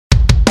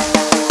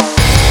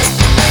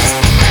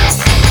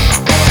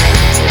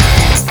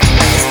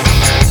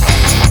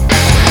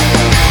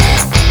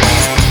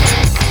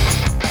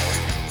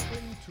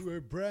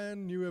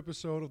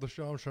episode of the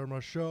Shyam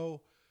Sharma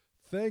Show.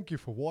 Thank you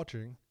for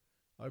watching.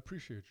 I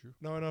appreciate you.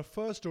 Now, in our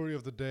first story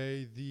of the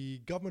day, the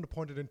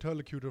government-appointed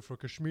interlocutor for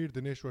Kashmir,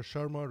 Dineshwar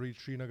Sharma,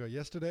 reached Srinagar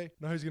yesterday.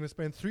 Now, he's going to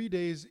spend 3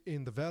 days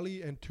in the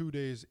valley and 2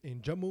 days in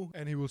Jammu,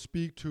 and he will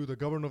speak to the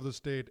governor of the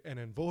state,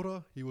 NN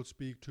Vohra. He will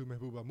speak to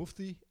Mehbooba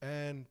Mufti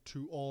and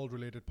to all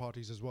related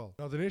parties as well.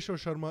 Now, Dineshwar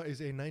Sharma is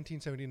a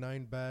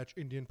 1979 batch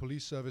Indian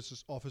Police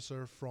Services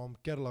officer from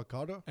Kerala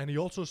cadre, and he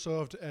also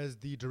served as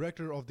the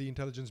director of the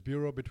Intelligence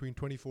Bureau between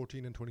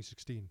 2014 and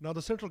 2016. Now,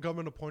 the central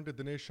government appointed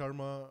Dinesh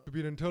Sharma to be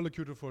an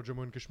interlocutor for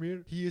Jammu and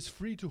Kashmir. He is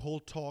free to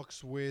hold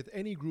talks with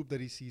any group that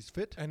he sees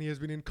fit, and he has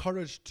been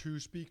encouraged to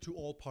speak to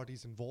all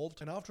parties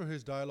involved. And after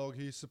his dialogue,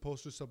 he is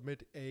supposed to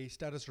submit a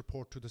status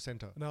report to the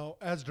center. Now,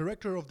 as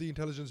director of the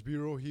Intelligence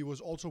Bureau, he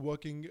was also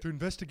working to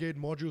investigate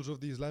modules of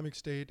the Islamic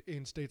State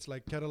in states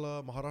like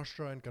Kerala,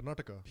 Maharashtra, and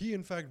Karnataka. He,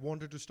 in fact,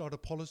 wanted to start a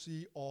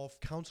policy of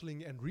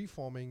counseling and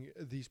reforming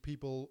these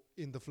people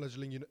in the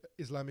fledgling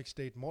Islamic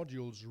State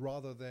modules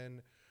rather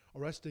than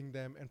arresting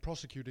them and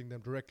prosecuting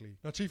them directly.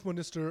 Now, Chief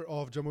Minister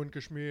of Jammu and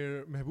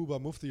Kashmir, Mehbooba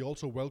Mufti,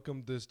 also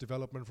welcomed this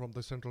development from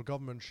the central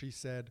government. She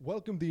said,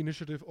 "Welcome the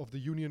initiative of the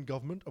union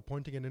government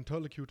appointing an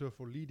interlocutor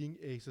for leading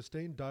a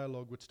sustained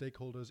dialogue with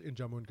stakeholders in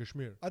Jammu and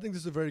Kashmir." I think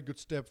this is a very good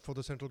step for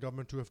the central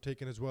government to have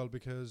taken as well,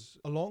 because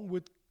along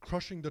with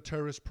crushing the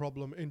terrorist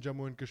problem in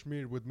Jammu and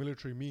Kashmir with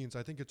military means,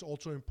 I think it's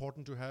also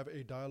important to have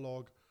a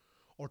dialogue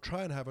or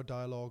try and have a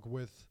dialogue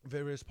with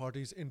various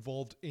parties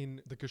involved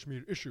in the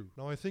Kashmir issue.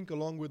 Now, I think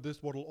along with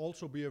this, what will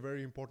also be a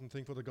very important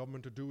thing for the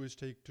government to do is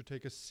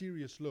take a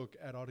serious look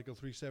at Article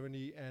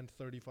 370 and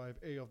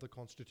 35A of the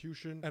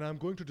Constitution. And I'm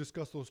going to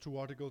discuss those two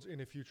articles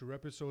in a future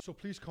episode. So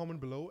please comment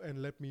below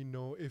and let me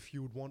know if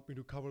you would want me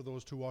to cover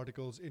those two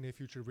articles in a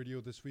future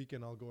video this week,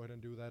 and I'll go ahead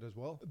and do that as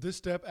well. This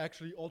step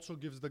actually also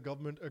gives the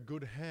government a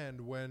good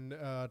hand when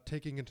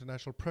taking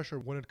international pressure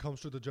when it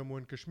comes to the Jammu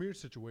and Kashmir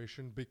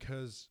situation,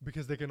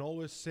 because they can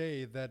always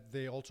say that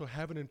they also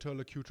have an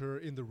interlocutor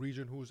in the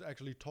region who's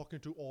actually talking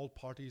to all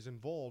parties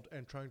involved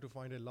and trying to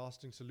find a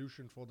lasting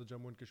solution for the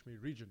Jammu and Kashmir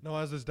region. Now,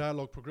 as this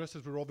dialogue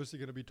progresses, we're obviously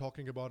going to be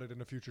talking about it in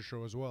a future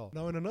show as well.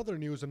 Now, in another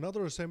news,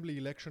 another assembly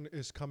election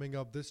is coming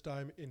up, this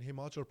time in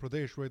Himachal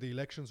Pradesh, where the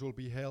elections will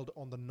be held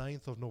on the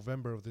 9th of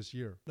November of this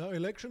year. Now,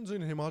 elections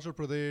in Himachal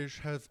Pradesh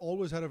have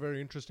always had a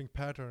very interesting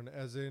pattern,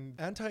 as in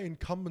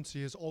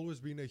anti-incumbency has always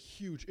been a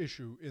huge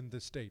issue in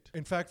this state.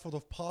 In fact, for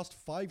the past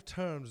 5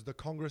 terms, the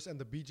Congress and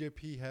the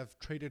BJP have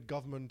traded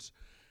governments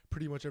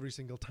pretty much every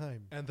single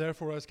time. And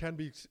therefore, as can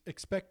be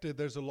expected,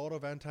 there's a lot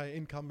of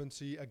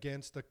anti-incumbency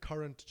against the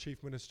current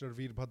Chief Minister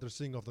Veerbhadra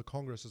Singh of the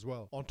Congress as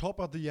well. On top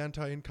of the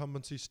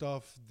anti-incumbency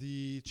stuff,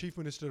 the Chief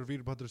Minister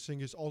Veerbhadra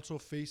Singh is also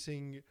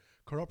facing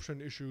corruption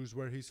issues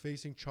where he's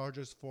facing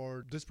charges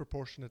for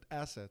disproportionate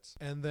assets.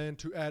 And then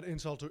to add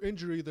insult to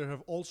injury, there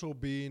have also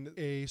been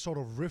a sort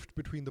of rift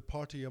between the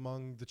party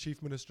among the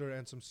Chief Minister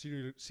and some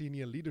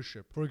senior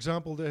leadership. For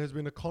example, there has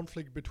been a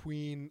conflict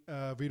between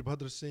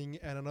Veerbhadra Singh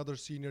and another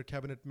senior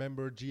cabinet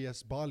member,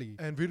 G.S. Bali.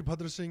 And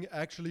Veerbhadra Singh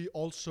actually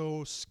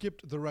also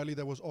skipped the rally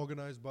that was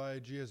organized by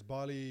G.S.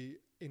 Bali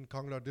in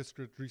Kangra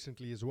district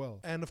recently as well.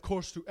 And of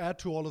course, to add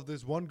to all of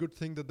this, one good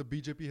thing that the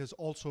BJP has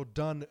also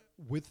done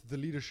with the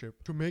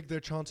leadership to make their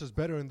chances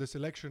better in this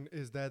election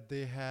is that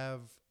they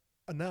have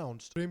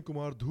announced Prem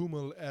Kumar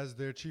Dhumal as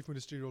their chief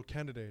ministerial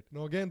candidate.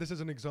 Now again, this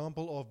is an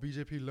example of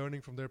BJP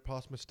learning from their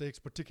past mistakes,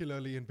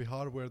 particularly in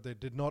Bihar, where they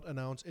did not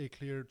announce a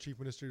clear chief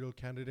ministerial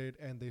candidate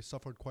and they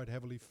suffered quite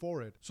heavily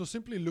for it. So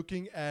simply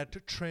looking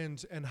at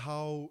trends and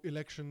how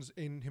elections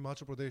in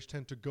Himachal Pradesh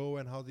tend to go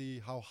and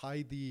how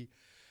high the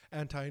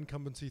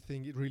anti-incumbency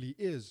thing it really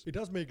is, it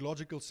does make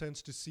logical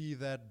sense to see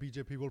that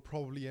BJP will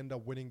probably end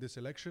up winning this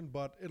election,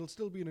 but it'll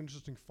still be an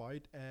interesting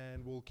fight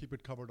and we'll keep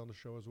it covered on the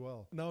show as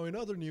well. Now, in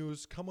other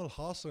news, Kamal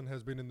Haasan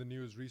has been in the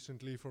news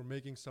recently for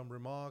making some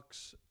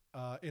remarks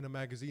in a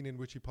magazine in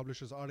which he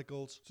publishes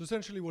articles. So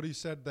essentially what he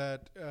said,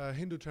 that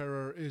Hindu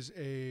terror is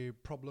a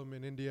problem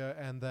in India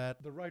and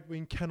that the right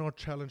wing cannot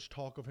challenge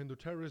talk of Hindu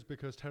terrorists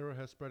because terror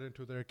has spread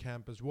into their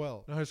camp as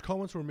well. Now, his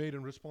comments were made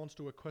in response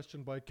to a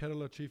question by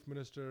Kerala Chief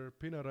Minister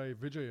Pinarayi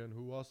Vijayan,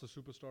 who asked the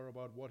superstar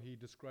about what he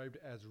described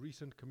as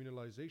recent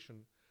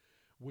communalization,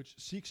 which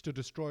seeks to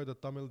destroy the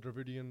Tamil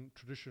Dravidian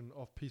tradition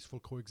of peaceful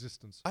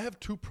coexistence. I have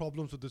 2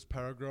 problems with this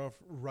paragraph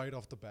right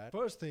off the bat.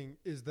 First thing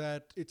is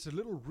that it's a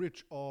little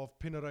rich of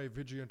Pinarayi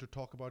Vijayan to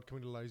talk about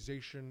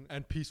communalization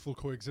and peaceful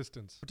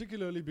coexistence,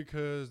 particularly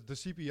because the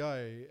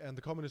CPI and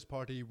the Communist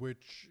Party,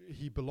 which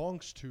he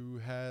belongs to,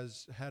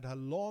 has had a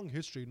long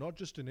history, not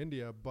just in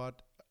India,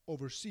 but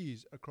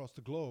overseas across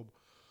the globe,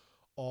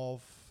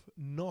 of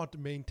not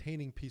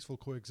maintaining peaceful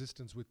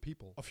coexistence with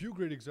people. A few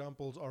great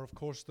examples are, of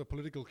course, the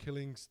political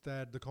killings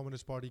that the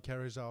Communist Party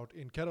carries out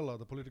in Kerala,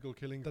 the political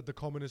killing that the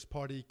Communist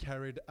Party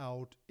carried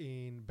out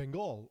in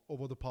Bengal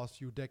over the past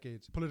few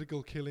decades,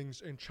 political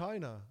killings in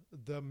China,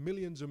 the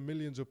millions and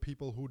millions of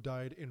people who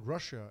died in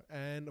Russia,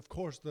 and of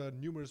course the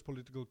numerous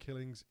political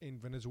killings in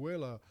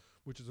Venezuela,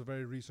 which is a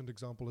very recent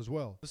example as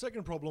well. The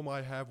second problem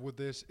I have with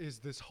this is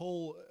this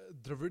whole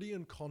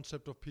Dravidian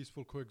concept of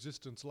peaceful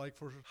coexistence. Like,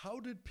 for how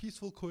did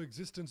peaceful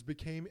coexistence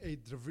become a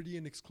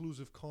Dravidian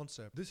exclusive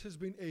concept? This has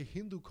been a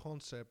Hindu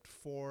concept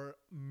for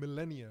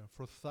millennia,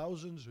 for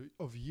thousands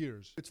of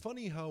years. It's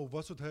funny how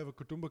Vasudhaiva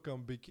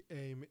Kutumbakam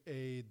became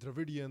a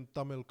Dravidian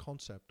Tamil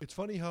concept. It's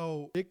funny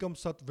how Ekam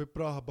Sat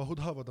Vipraha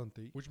Bahudha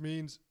Vadanti, which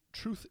means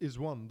truth is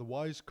one, the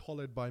wise call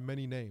it by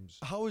many names.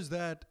 How is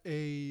that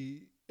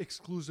a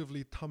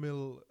exclusively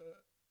Tamil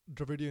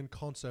Dravidian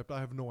concept? I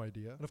have no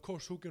idea. And of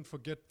course, who can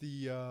forget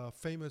the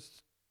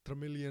famous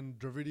Tamilian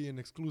Dravidian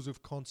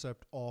exclusive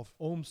concept of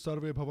Om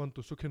Sarve Bhavantu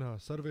Sukhina,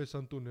 Sarve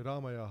Santu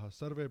Niramayaha,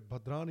 Sarve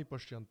Bhadrani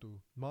Pashyantu,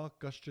 Ma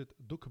Kashchit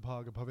Dukh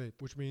Bhag Bhavet,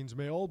 which means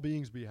may all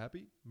beings be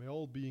happy, may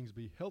all beings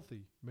be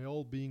healthy, may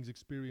all beings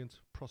experience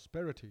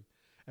prosperity,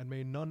 and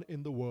may none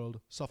in the world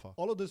suffer.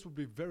 All of this would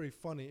be very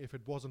funny if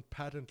it wasn't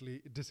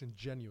patently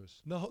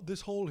disingenuous. Now,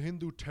 this whole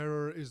Hindu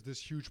terror is this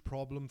huge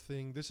problem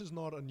thing. This is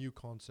not a new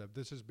concept.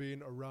 This has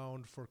been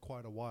around for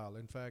quite a while.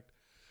 In fact,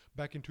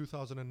 back in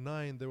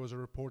 2009, there was a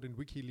report in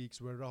WikiLeaks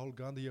where Rahul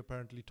Gandhi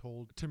apparently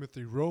told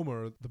Timothy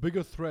Romer, the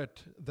bigger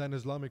threat than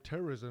Islamic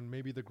terrorism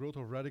may be the growth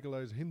of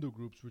radicalized Hindu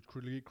groups which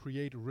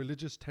create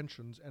religious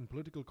tensions and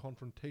political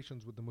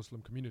confrontations with the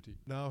Muslim community.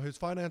 Now, his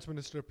finance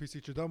minister,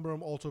 P.C.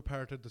 Chidambaram, also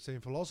parroted the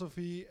same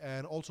philosophy,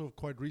 and also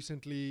quite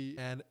recently,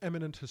 an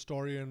eminent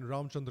historian,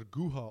 Ramchandra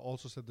Guha,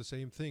 also said the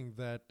same thing,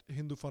 that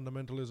Hindu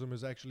fundamentalism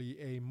is actually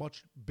a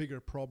much bigger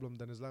problem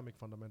than Islamic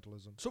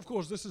fundamentalism. So, of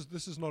course, this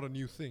is not a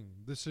new thing.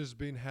 This has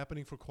been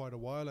happening for quite a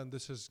while, and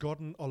this has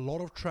gotten a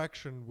lot of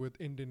traction with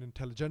Indian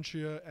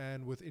intelligentsia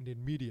and with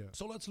Indian media.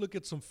 So let's look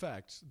at some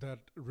facts that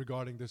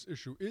regarding this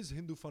issue. Is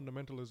Hindu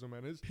fundamentalism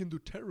and is Hindu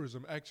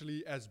terrorism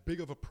actually as big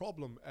of a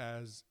problem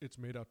as it's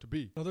made out to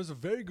be? Now, there's a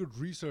very good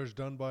research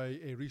done by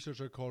a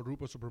researcher called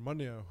Rupa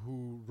Subramanya,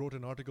 who wrote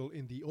an article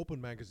in the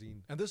Open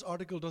magazine. And this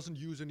article doesn't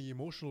use any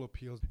emotional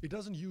appeals. It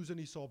doesn't use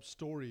any sob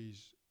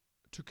stories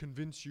to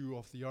convince you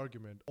of the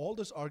argument. All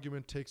this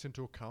argument takes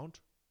into account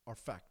are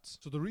facts.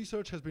 So the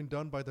research has been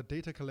done by the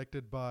data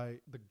collected by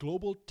the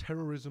Global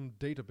Terrorism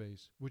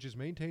Database, which is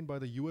maintained by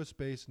the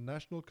US-based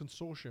National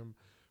Consortium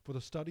for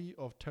the Study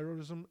of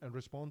Terrorism and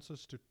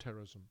Responses to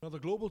Terrorism. Now, the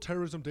Global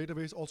Terrorism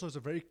Database also has a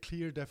very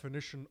clear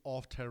definition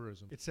of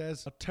terrorism. It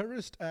says, a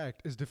terrorist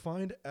act is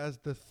defined as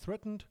the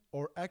threatened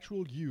or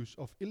actual use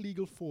of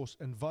illegal force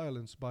and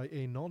violence by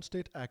a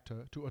non-state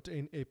actor to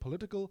attain a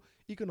political,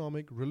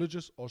 economic,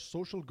 religious, or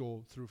social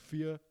goal through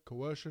fear,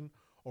 coercion,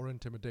 or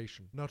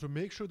intimidation. Now, to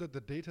make sure that the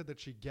data that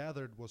she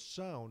gathered was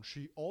sound,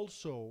 she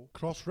also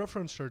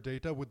cross-referenced her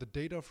data with the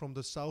data from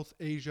the South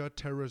Asia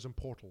Terrorism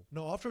Portal.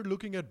 Now, after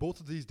looking at both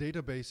of these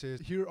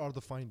databases, here are the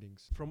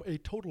findings. From a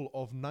total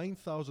of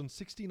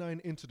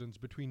 9,069 incidents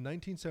between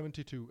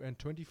 1972 and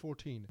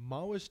 2014,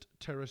 Maoist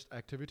terrorist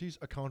activities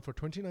account for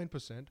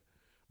 29%,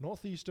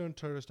 Northeastern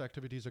terrorist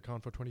activities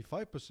account for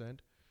 25%,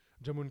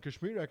 Jammu and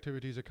Kashmir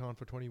activities account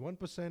for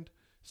 21%,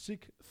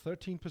 Sikh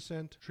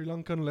 13%, Sri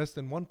Lankan less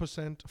than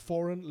 1%,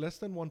 foreign less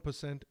than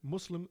 1%,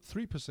 Muslim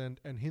 3%,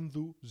 and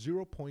Hindu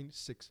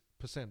 0.6%.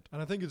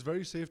 And I think it's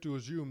very safe to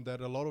assume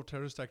that a lot of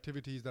terrorist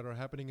activities that are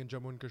happening in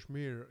Jammu and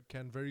Kashmir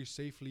can very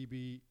safely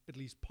be at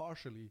least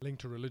partially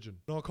linked to religion.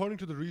 Now, according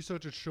to the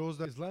research, it shows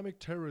that Islamic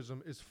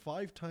terrorism is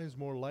 5 times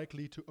more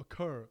likely to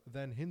occur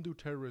than Hindu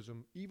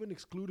terrorism, even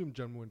excluding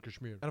Jammu and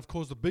Kashmir. And of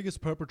course, the biggest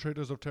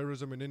perpetrators of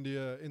terrorism in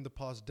India in the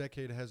past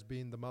decade has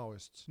been the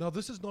Maoists. Now,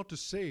 this is not to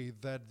say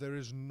that there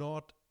is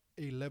not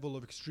a level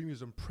of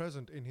extremism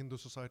present in Hindu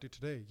society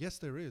today. Yes,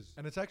 there is.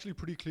 And it's actually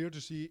pretty clear to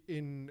see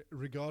in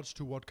regards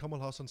to what Kamal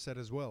Haasan said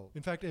as well.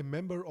 In fact, a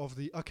member of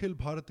the Akhil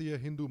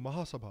Bharatiya Hindu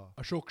Mahasabha,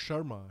 Ashok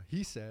Sharma,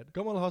 he said,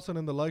 Kamal Haasan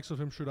and the likes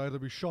of him should either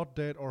be shot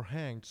dead or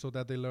hanged so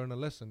that they learn a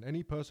lesson.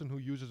 Any person who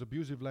uses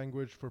abusive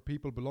language for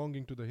people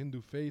belonging to the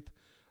Hindu faith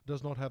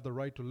does not have the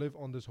right to live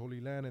on this holy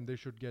land, and they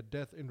should get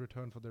death in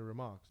return for their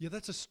remarks. Yeah,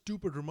 that's a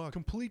stupid remark.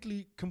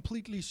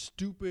 Completely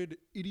stupid,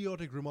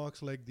 idiotic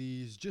remarks like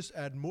these just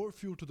add more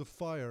fuel to the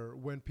fire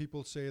when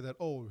people say that,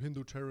 oh,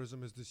 Hindu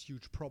terrorism is this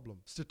huge problem.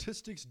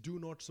 Statistics do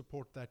not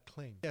support that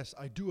claim. Yes,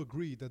 I do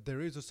agree that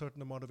there is a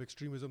certain amount of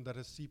extremism that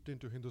has seeped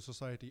into Hindu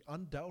society,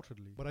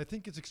 undoubtedly. But I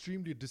think it's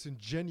extremely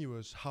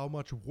disingenuous how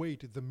much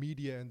weight the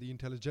media and the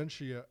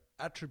intelligentsia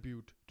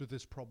attribute to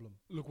this problem.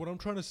 Look, what I'm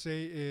trying to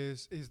say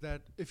is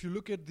that if you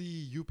look at the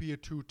UPA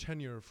 2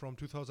 tenure from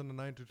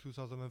 2009 to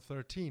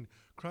 2013,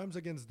 crimes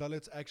against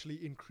Dalits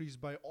actually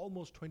increased by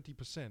almost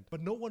 20%.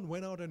 But no one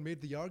went out and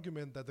made the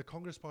argument that the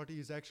Congress party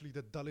is actually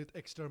the Dalit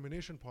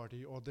extermination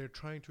party, or they're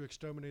trying to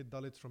exterminate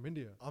Dalits from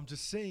India. I'm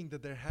just saying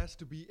that there has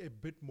to be a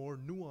bit more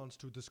nuance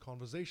to this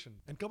conversation.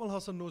 And Kamal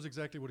Haasan knows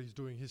exactly what he's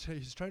doing.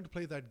 He's trying to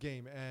play that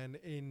game. And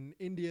in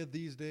India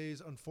these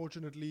days,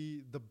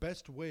 unfortunately, the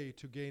best way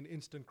to gain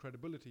instant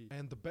credibility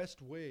and the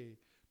best way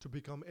to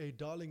become a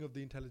darling of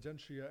the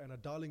intelligentsia and a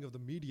darling of the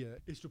media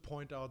is to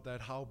point out that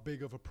how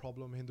big of a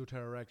problem Hindu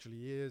terror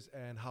actually is,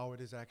 and how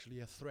it is actually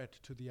a threat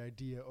to the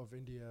idea of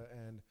India,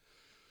 and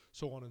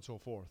so on and so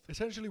forth.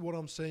 Essentially what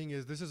I'm saying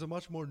is this is a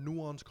much more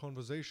nuanced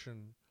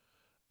conversation,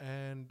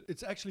 And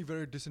it's actually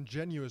very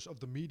disingenuous of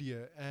the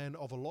media and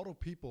of a lot of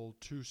people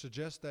to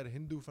suggest that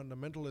Hindu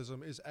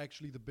fundamentalism is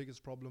actually the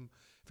biggest problem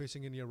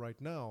facing India right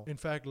now. In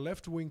fact,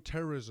 left-wing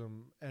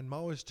terrorism and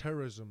Maoist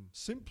terrorism,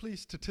 simply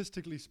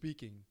statistically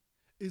speaking,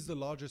 is the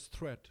largest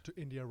threat to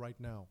India right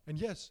now. And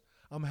yes,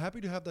 I'm happy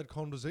to have that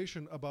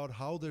conversation about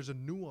how there's a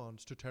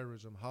nuance to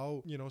terrorism,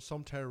 how,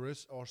 some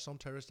terrorists or some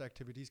terrorist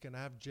activities can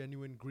have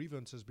genuine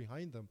grievances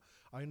behind them.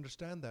 I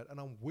understand that,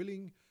 and I'm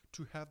willing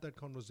to have that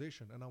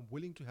conversation, and I'm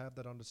willing to have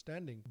that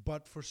understanding.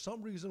 But for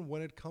some reason,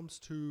 when it comes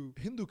to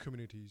Hindu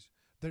communities,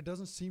 there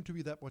doesn't seem to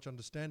be that much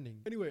understanding.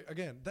 Anyway,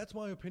 again, that's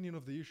my opinion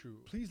of the issue.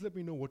 Please let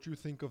me know what you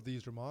think of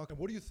these remarks. And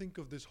what do you think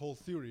of this whole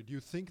theory? Do you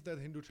think that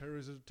Hindu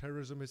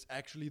terrorism is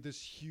actually this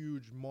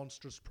huge,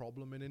 monstrous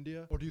problem in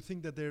India? Or do you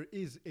think that there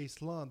is a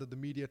slant that the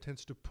media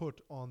tends to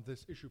put on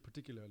this issue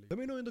particularly? Let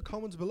me know in the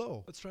comments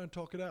below. Let's try and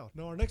talk it out.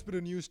 Now, our next bit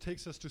of news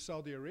takes us to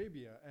Saudi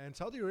Arabia. And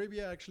Saudi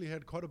Arabia actually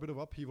had quite a bit of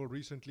upheaval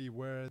recently,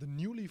 where the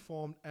newly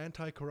formed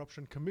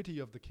Anti-Corruption Committee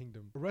of the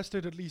kingdom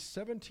arrested at least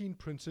 17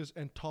 princes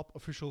and top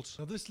officials.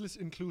 Now, this list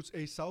includes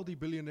a Saudi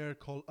billionaire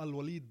called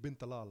Al-Walid bin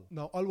Talal.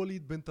 Now,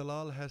 Al-Walid bin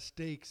Talal has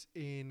stakes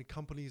in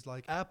companies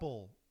like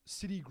Apple,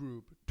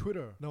 Citigroup,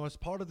 Twitter. Now, as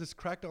part of this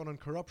crackdown on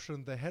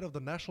corruption, the head of the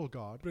National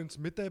Guard, Prince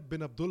Miteb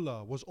bin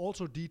Abdullah, was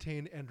also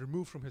detained and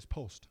removed from his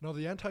post. Now,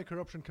 the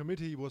Anti-Corruption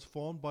Committee was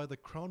formed by the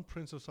Crown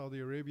Prince of Saudi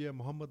Arabia,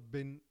 Mohammed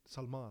bin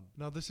Salman.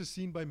 Now, this is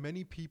seen by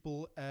many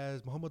people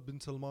as Mohammed bin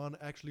Salman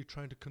actually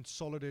trying to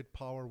consolidate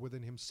power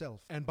within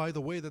himself. And by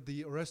the way that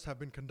the arrests have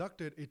been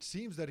conducted, it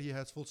seems that he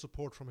has full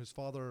support from his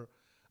father,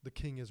 the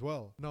king, as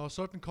well. Now,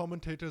 certain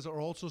commentators are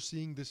also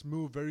seeing this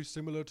move very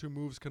similar to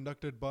moves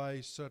conducted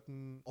by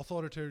certain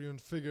authoritarian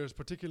figures,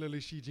 particularly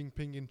Xi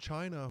Jinping in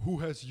China, who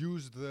has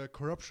used the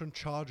corruption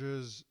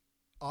charges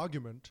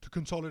argument to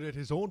consolidate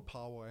his own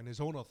power and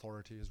his own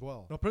authority as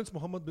well. Now, Prince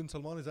Mohammed bin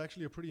Salman is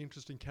actually a pretty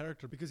interesting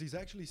character because he's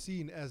actually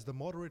seen as the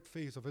moderate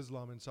face of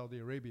Islam in Saudi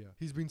Arabia.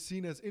 He's been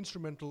seen as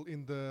instrumental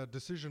in the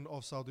decision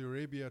of Saudi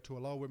Arabia to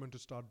allow women to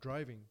start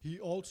driving. He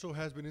also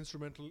has been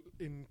instrumental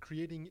in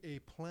creating a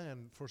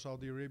plan for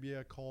Saudi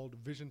Arabia called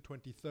Vision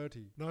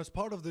 2030. Now, as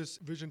part of this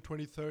Vision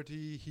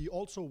 2030, he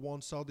also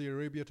wants Saudi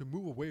Arabia to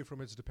move away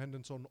from its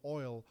dependence on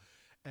oil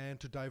and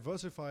to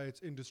diversify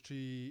its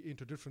industry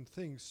into different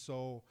things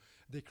so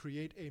they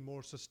create a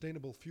more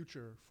sustainable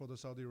future for the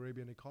Saudi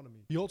Arabian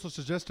economy. He also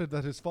suggested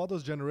that his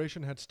father's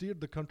generation had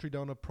steered the country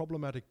down a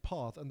problematic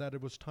path and that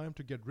it was time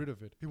to get rid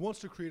of it. He wants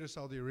to create a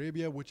Saudi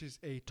Arabia which is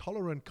a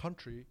tolerant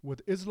country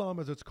with Islam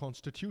as its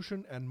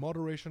constitution and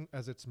moderation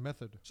as its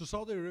method. So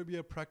Saudi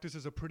Arabia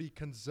practices a pretty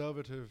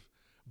conservative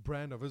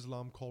brand of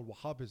Islam called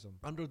Wahhabism.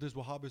 Under this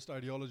Wahhabist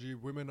ideology,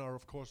 women are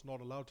of course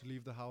not allowed to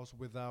leave the house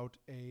without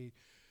a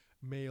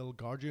male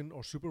guardian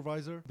or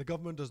supervisor. The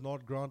government does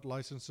not grant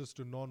licenses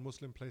to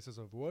non-Muslim places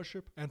of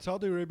worship. And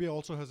Saudi Arabia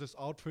also has this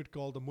outfit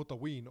called the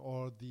Mutaween,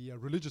 or the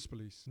religious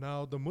police.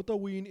 Now, the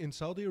Mutaween in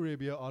Saudi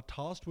Arabia are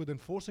tasked with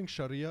enforcing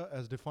Sharia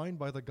as defined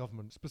by the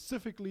government,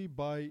 specifically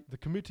by the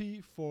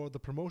Committee for the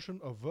Promotion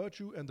of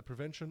Virtue and the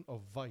Prevention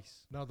of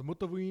Vice. Now, the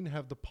Mutaween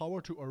have the power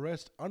to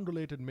arrest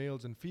unrelated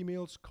males and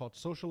females caught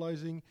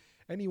socializing,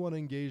 anyone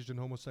engaged in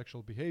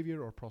homosexual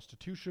behavior or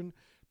prostitution,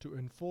 to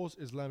enforce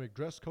Islamic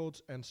dress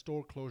codes and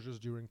store closures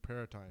during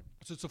prayer time.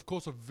 So it's of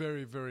course a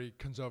very, very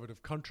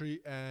conservative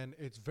country, and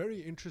it's very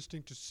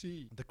interesting to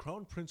see the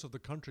crown prince of the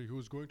country, who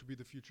is going to be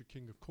the future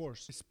king of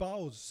course,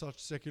 espouse such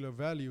secular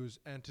values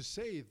and to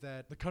say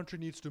that the country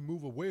needs to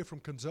move away from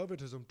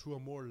conservatism to a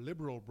more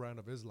liberal brand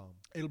of Islam.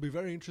 It'll be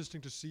very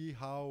interesting to see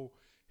how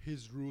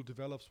his rule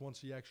develops once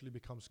he actually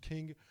becomes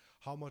king,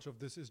 how much of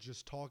this is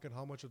just talk and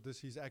how much of this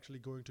he's actually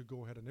going to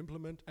go ahead and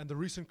implement. And the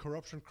recent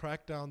corruption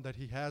crackdown that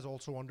he has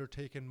also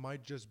undertaken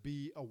might just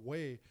be a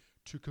way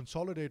to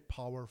consolidate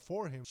power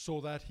for him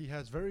so that he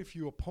has very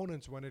few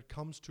opponents when it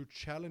comes to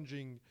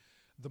challenging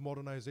the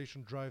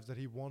modernization drives that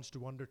he wants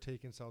to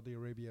undertake in Saudi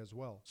Arabia as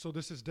well. So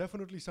this is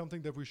definitely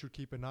something that we should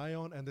keep an eye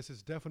on, and this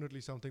is definitely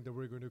something that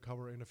we're going to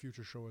cover in a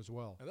future show as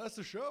well. And that's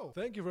the show.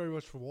 Thank you very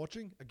much for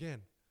watching.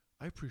 Again,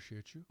 I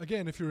appreciate you.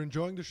 Again, if you're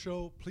enjoying the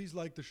show, please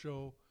like the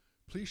show,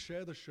 please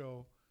share the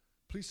show,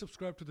 please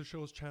subscribe to the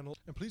show's channel,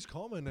 and please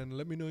comment and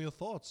let me know your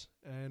thoughts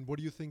and what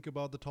do you think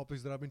about the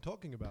topics that I've been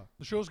talking about.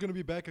 The show's going to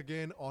be back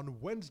again on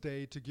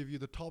Wednesday to give you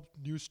the top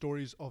news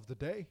stories of the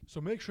day.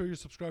 So make sure you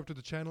subscribe to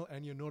the channel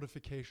and your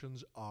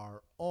notifications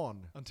are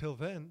on. Until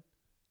then,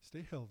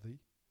 stay healthy,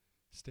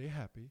 stay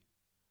happy,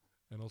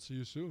 and I'll see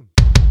you soon.